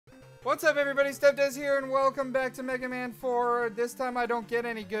What's up, everybody? StevDeS here, and welcome back to Mega Man 4. This time I don't get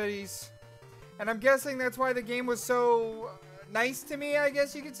any goodies. And I'm guessing that's why the game was so nice to me, I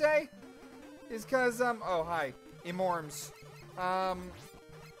guess you could say. Is because, oh, hi. Imorms. I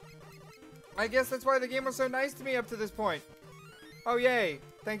guess that's why the game was so nice to me up to this point. Oh, yay.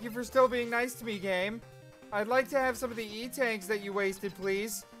 Thank you for still being nice to me, game. I'd like to have some of the E-tanks that you wasted,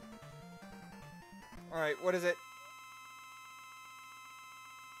 please. Alright, what is it?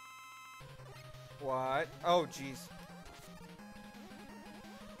 What? Oh, jeez.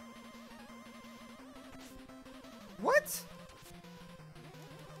 What?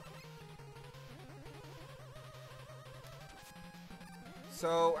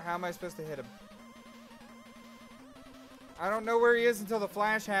 So, how am I supposed to hit him? I don't know where he is until the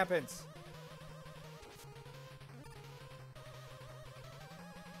flash happens.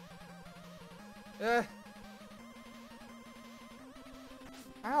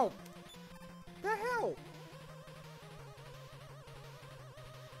 Ow. The hell?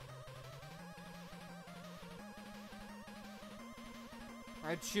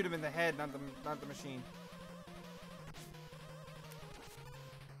 I'd shoot him in the head, not the machine.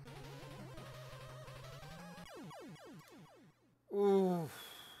 Ooh.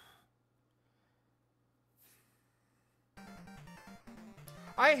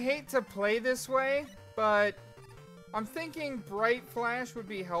 I hate to play this way, but I'm thinking Bright Flash would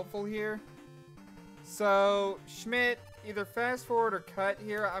be helpful here. So, Schmidt, either fast forward or cut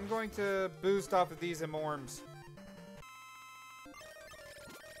here. I'm going to boost off of these Imorms.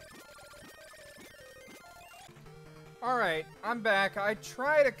 Alright, I'm back. I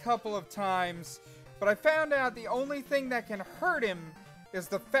tried a couple of times, but I found out the only thing that can hurt him is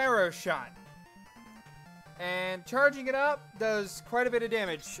the Pharaoh shot. And charging it up does quite a bit of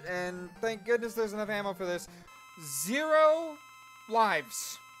damage. And thank goodness there's enough ammo for this. 0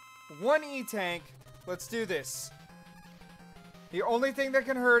 lives. 1 E-tank. Let's do this. The only thing that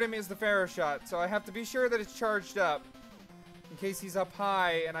can hurt him is the Pharaoh shot, so I have to be sure that it's charged up in case he's up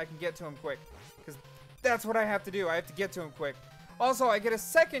high and I can get to him quick. Because that's what I have to do. I have to get to him quick. Also, I get a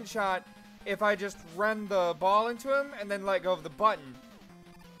second shot if I just run the ball into him and then let go of the button.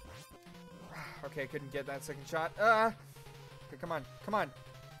 Okay, couldn't get that second shot. Okay, come on. Come on.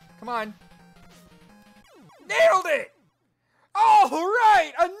 Come on. Nailed it! All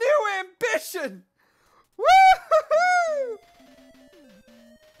right! A new ambition! Woo-hoo-hoo!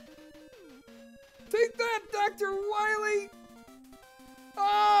 Take that, Dr. Wily!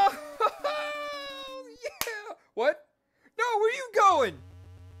 Oh, yeah! What? No, where are you going?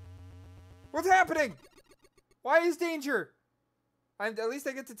 What's happening? Why is danger? At least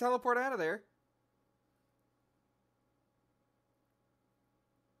I get to teleport out of there.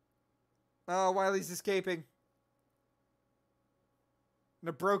 Oh, Wily's escaping. In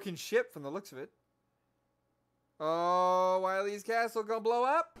a broken ship from the looks of it. Oh, Wily's castle gonna blow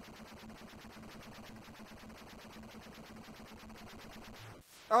up.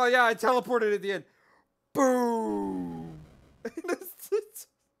 Oh yeah, I teleported at the end. Boom! It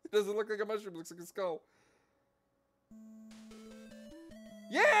doesn't look like a mushroom, it looks like a skull.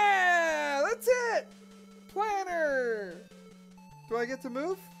 Yeah! That's it! Planner! Do I get to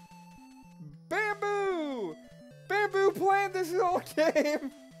move? Bamboo! Bamboo planned this whole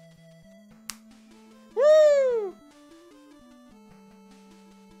game! Woo!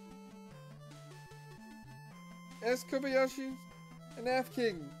 S. Kobayashi and F.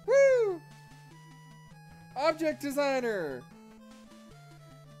 King. Woo! Object designer!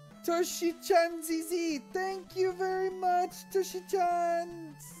 Toshi-chan ZZ! Thank you very much,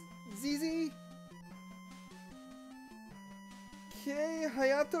 Toshi-chan ZZ! Kei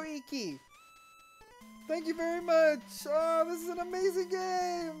Hayato Iki! Thank you very much! Oh, this is an amazing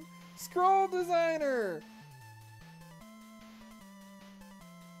game! Scroll designer!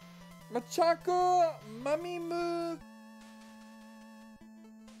 Machako Mamimu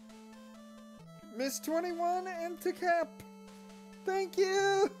Miss 21 and Takap! Thank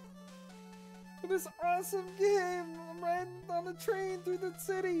you! For this awesome game! I'm riding on a train through the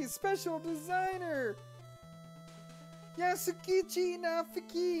city! Special designer! Yasukichi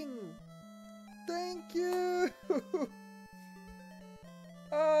Nafiking! Thank you!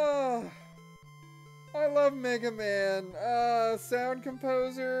 Oh, I love Mega Man. Sound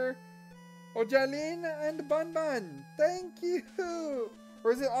composer, Ojalin and Banban. Thank you!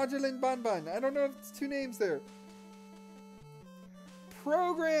 Or is it Ojalin Banban? I don't know if it's 2 names there.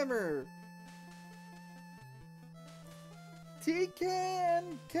 Programmer, TK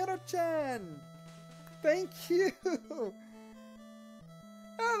and Kero-chan. Thank you!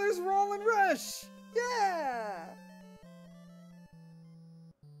 Oh, there's Roll and Rush! Yeah!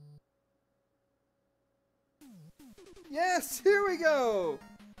 Yes, here we go.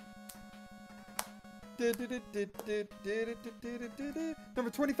 Number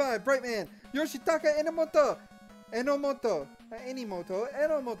 25, Brightman. Yoshitaka Enomoto. Enomoto.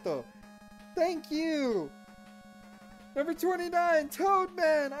 Thank you. Number 29,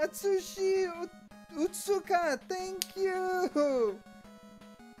 Toadman. Atsushi Utsuka. Thank you.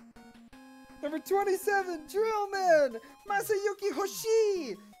 Number 27, Drillman. Masayuki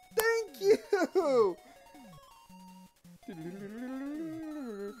Hoshi. Thank you.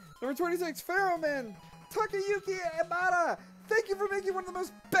 Number 26, Pharaohman. Takayuki Ebara. Thank you for making one of the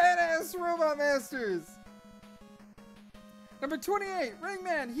most badass robot masters. Number 28,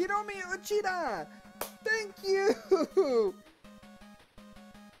 Ringman. Hiromi Uchida. Thank you.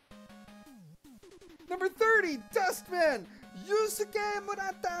 Number 30, Dustman. Yusuke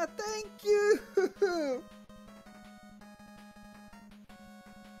Murata. Thank you.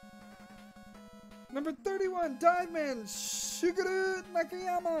 Number 31, Diveman. Shuguru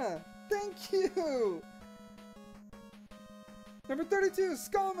Nakayama. Thank you. Number 32,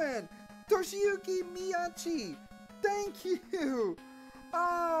 Skullman. Toshiyuki Miyachi. Thank you.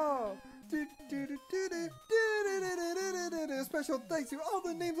 Oh. Special thanks to all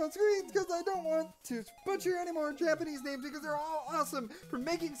the names on screen because I don't want to butcher any more Japanese names because they're all awesome for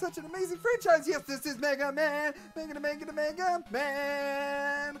making such an amazing franchise. Yes, this is Mega Man. Mega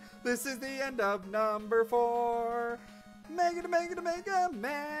Man. This is the end of number 4. Mega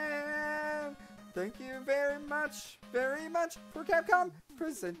Man. Thank you very much for Capcom.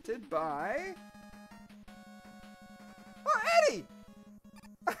 Presented by... Oh, Eddie!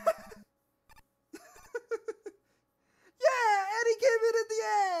 Yeah, Eddie came in at the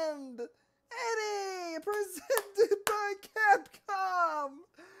end! Eddie! Presented by Capcom!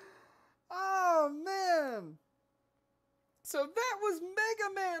 Oh, man! So that was Mega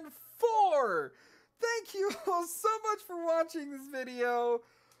Man 4! Thank you all so much for watching this video.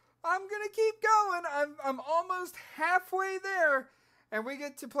 I'm gonna keep going. I'm almost halfway there. And we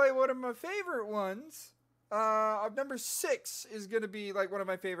get to play one of my favorite ones. Number 6 is gonna be like one of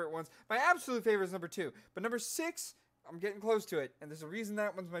my favorite ones. My absolute favorite is number 2. But number 6... I'm getting close to it, and there's a reason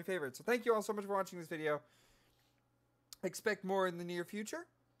that one's my favorite. So thank you all so much for watching this video. Expect more in the near future.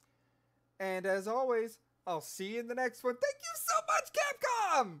 And as always, I'll see you in the next one. Thank you so much,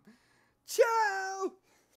 Capcom! Ciao!